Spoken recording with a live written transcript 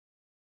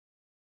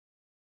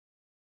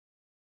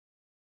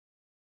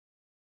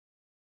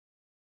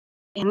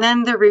And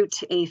then the root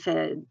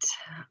aphid.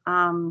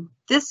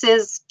 This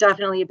is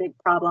definitely a big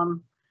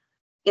problem.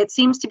 It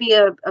seems to be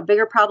a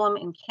bigger problem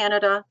in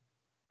Canada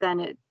than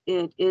it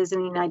is in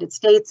the United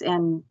States.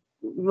 And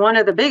one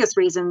of the biggest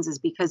reasons is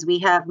because we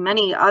have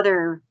many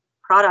other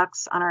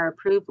products on our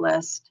approved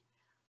list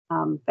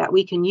that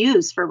we can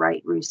use for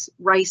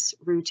rice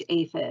root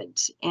aphid.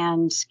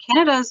 And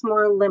Canada is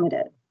more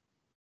limited.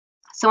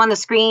 So on the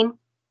screen,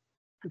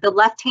 the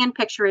left-hand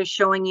picture is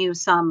showing you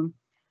some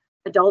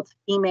adult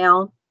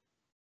female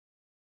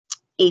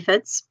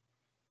aphids,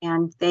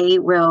 and they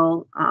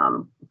will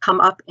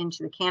come up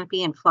into the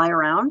canopy and fly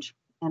around.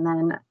 And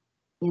then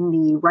in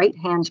the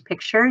right-hand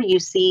picture, you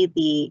see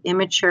the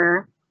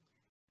immature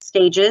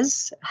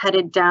stages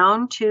headed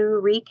down to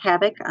wreak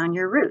havoc on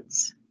your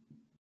roots.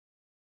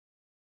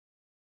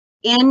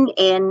 In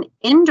an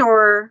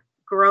indoor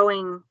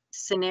growing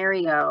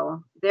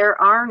scenario,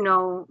 there are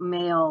no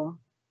male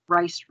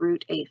rice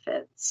root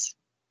aphids.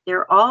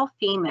 They're all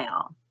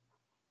female,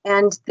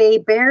 and they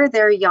bear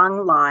their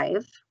young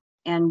live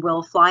and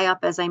will fly up,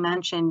 as I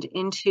mentioned,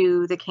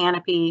 into the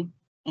canopy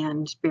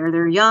and bear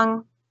their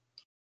young.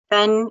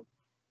 Then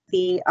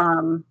the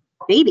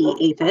baby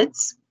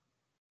aphids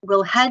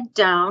will head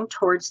down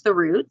towards the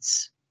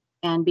roots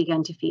and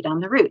begin to feed on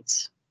the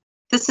roots.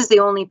 This is the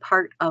only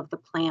part of the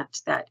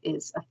plant that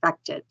is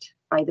affected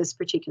by this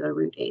particular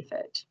root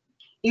aphid.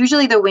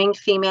 Usually the winged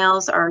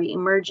females are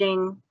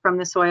emerging from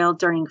the soil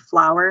during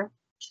flower,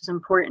 which is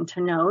important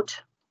to note.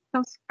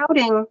 So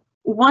sprouting,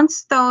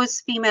 once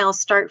those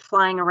females start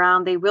flying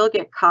around, they will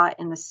get caught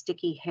in the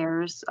sticky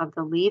hairs of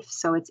the leaf,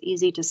 so it's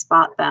easy to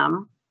spot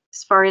them.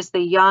 As far as the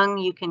young,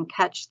 you can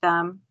catch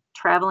them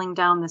traveling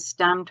down the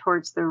stem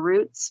towards the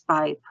roots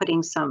by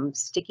putting some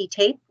sticky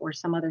tape or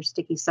some other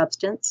sticky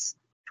substance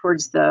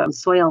towards the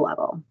soil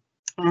level.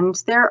 And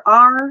there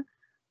are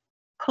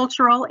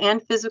cultural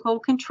and physical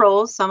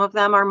controls. Some of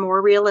them are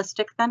more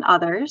realistic than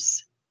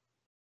others.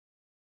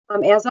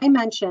 As I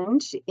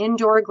mentioned,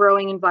 indoor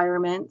growing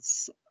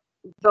environments,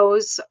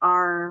 those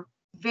are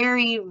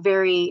very,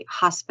 very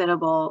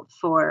hospitable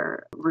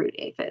for root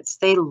aphids.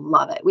 They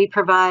love it. We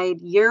provide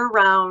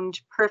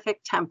year-round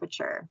perfect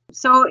temperature.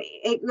 So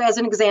as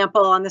an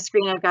example, on the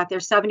screen I've got there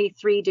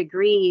 73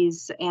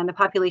 degrees, and the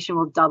population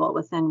will double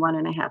within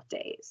 1.5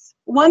 days.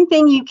 One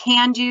thing you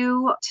can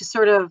do to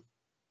sort of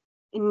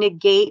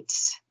negate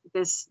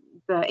the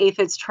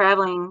aphids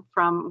traveling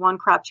from one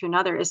crop to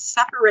another is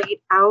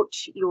separate out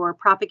your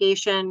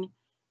propagation,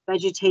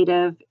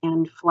 vegetative,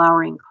 and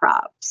flowering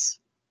crops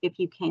if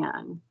you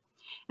can.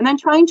 And then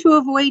trying to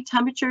avoid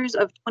temperatures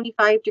of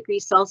 25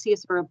 degrees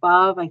Celsius or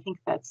above. I think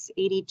that's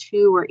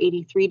 82 or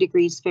 83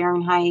 degrees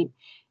Fahrenheit.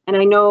 And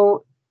I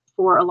know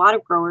for a lot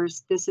of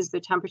growers, this is the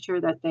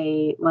temperature that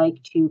they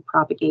like to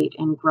propagate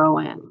and grow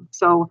in.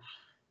 So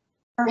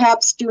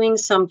perhaps doing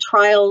some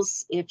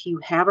trials if you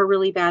have a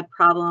really bad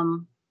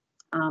problem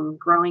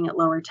growing at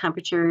lower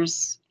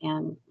temperatures,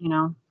 and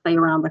play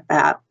around with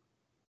that.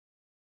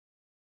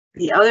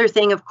 The other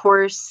thing, of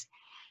course,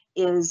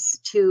 is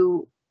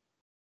to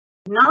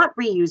not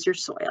reuse your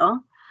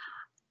soil.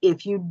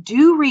 If you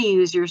do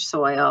reuse your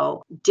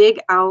soil, dig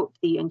out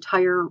the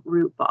entire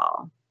root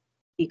ball,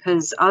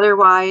 because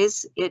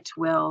otherwise it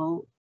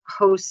will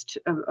host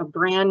a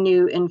brand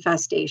new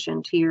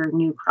infestation to your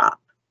new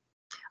crop.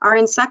 Our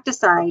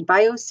insecticide,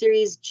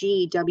 Bioseries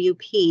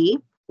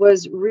GWP,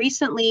 was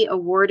recently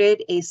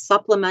awarded a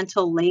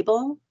supplemental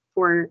label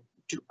for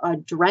a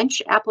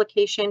drench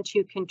application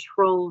to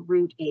control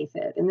root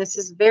aphid. And this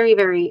is very,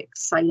 very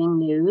exciting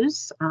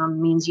news.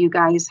 Means you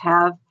guys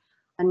have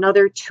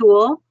another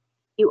tool.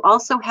 You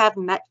also have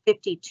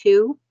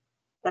MET52.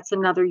 That's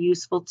another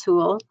useful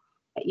tool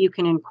that you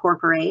can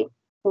incorporate.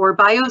 For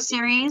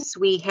Bioseries,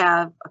 we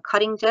have a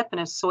cutting dip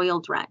and a soil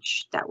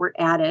drench that were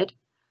added.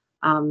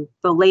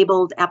 The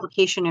labeled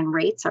application and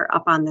rates are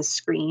up on the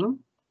screen,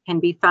 can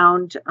be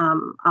found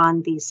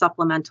on the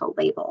supplemental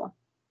label,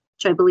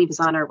 which I believe is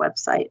on our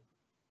website.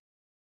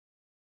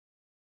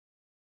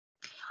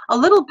 A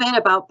little bit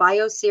about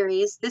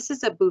Bioseries. This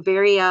is a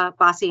Beauveria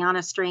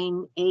bassiana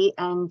strain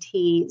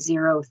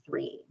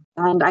ANT03.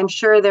 And I'm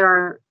sure there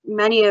are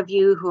many of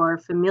you who are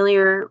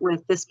familiar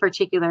with this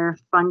particular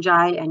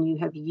fungi and you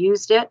have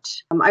used it.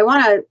 I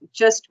want to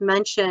just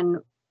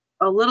mention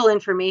a little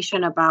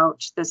information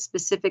about the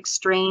specific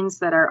strains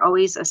that are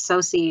always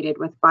associated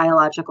with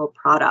biological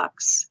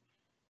products.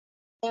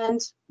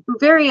 And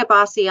Beauveria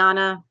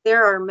bassiana,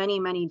 there are many,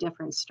 many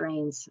different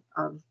strains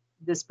of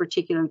this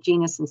particular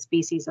genus and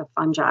species of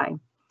fungi.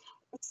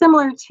 It's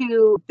similar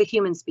to the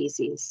human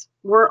species.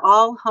 We're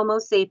all Homo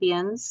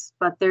sapiens,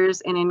 but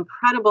there's an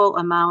incredible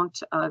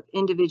amount of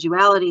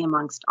individuality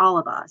amongst all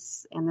of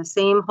us. And the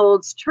same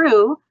holds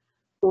true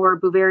for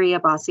Beauveria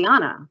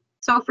bassiana.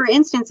 So for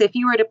instance, if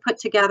you were to put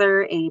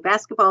together a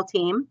basketball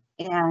team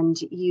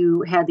and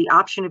you had the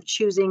option of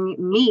choosing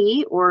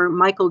me or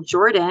Michael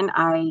Jordan,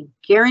 I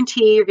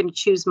guarantee you're going to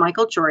choose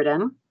Michael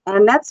Jordan.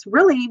 And that's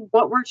really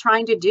what we're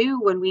trying to do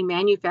when we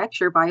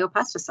manufacture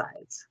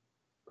biopesticides.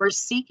 We're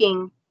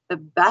seeking the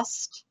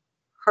best,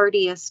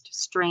 hardiest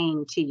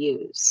strain to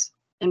use.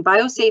 And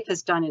Biosafe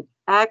has done a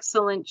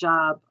excellent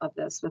job of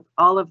this with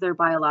all of their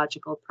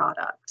biological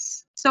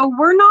products. So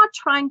we're not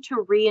trying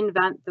to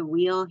reinvent the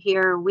wheel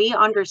here. We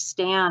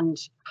understand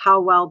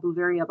how well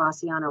Beauveria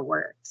bassiana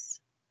works.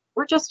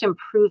 We're just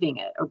improving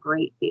it a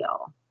great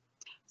deal.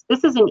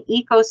 This is an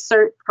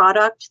EcoCert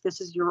product.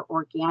 This is your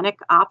organic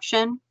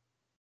option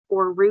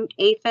for root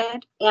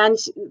aphid. And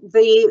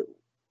the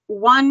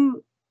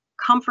one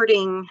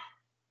comforting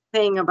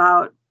thing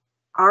about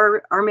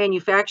our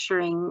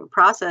manufacturing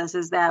process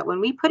is that when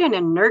we put an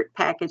inert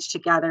package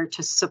together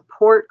to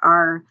support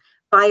our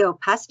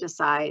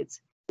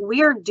biopesticides,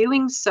 we are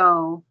doing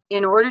so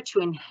in order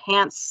to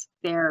enhance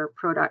their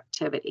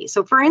productivity.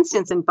 So for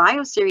instance, in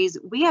Bioseries,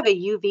 we have a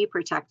UV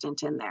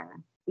protectant in there.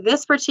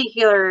 This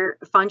particular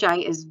fungi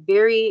is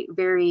very,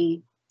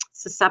 very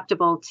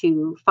susceptible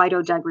to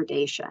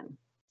phytodegradation.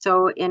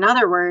 So in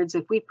other words,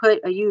 if we put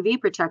a UV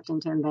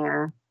protectant in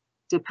there,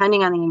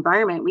 depending on the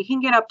environment, we can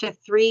get up to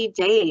 3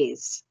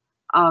 days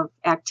of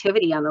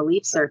activity on the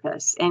leaf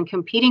surface. And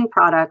competing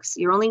products,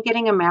 you're only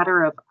getting a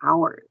matter of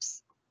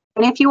hours.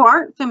 And if you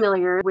aren't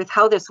familiar with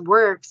how this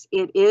works,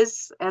 it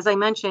is, as I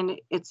mentioned,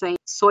 it's a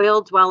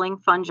soil-dwelling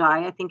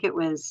fungi. I think it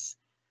was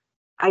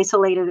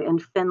isolated in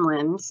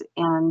Finland.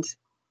 And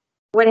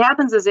what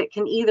happens is it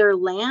can either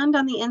land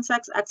on the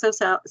insect's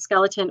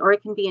exoskeleton or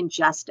it can be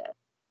ingested.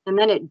 And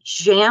then it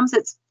jams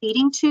its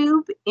feeding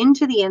tube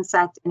into the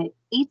insect and it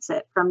eats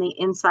it from the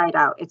inside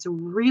out. It's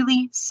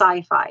really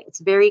sci-fi. It's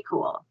very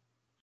cool.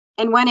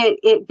 And when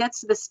it gets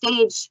to the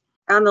stage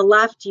on the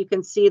left, you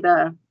can see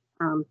the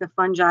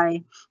fungi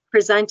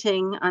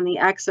presenting on the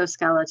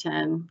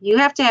exoskeleton. You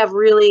have to have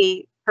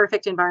really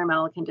perfect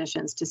environmental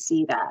conditions to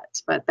see that,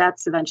 but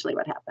that's eventually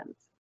what happens.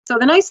 So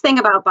the nice thing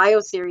about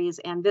Bioseries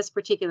and this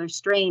particular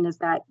strain is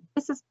that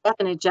this is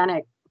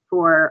pathogenic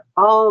for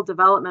all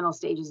developmental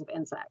stages of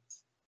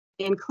insects,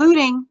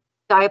 including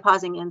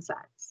diapausing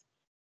insects.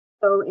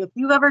 So if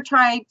you've ever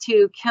tried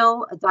to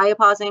kill a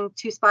diapausing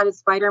two-spotted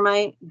spider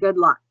mite, good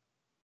luck.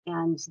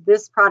 And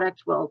this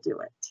product will do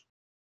it.